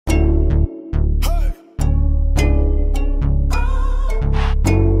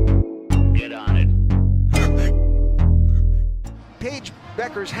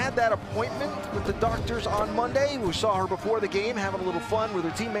Bueckers had that appointment with the doctors on Monday. We saw her before the game having a little fun with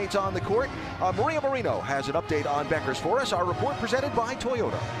her teammates on the court. Maria Marino has an update on Bueckers for us. Our report presented by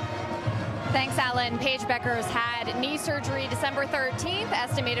Toyota. Thanks, Alan. Paige Bueckers had knee surgery December 13th,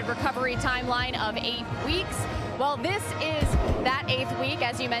 estimated recovery timeline of 8 weeks. Well, this is that 8th week.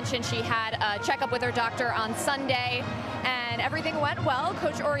 As you mentioned, she had a checkup with her doctor on Sunday, and everything went well.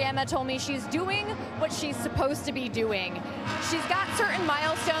 Coach Oriema told me she's doing what she's supposed to be doing. She's got certain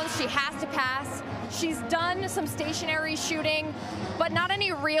milestones she has to pass. She's done some stationary shooting, but not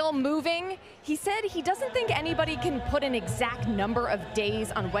any real moving. He said he doesn't think anybody can put an exact number of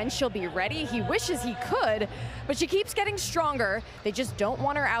days on when she'll be ready. He wishes he could, but she keeps getting stronger. They just don't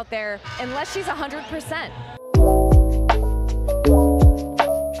want her out there unless she's 100%.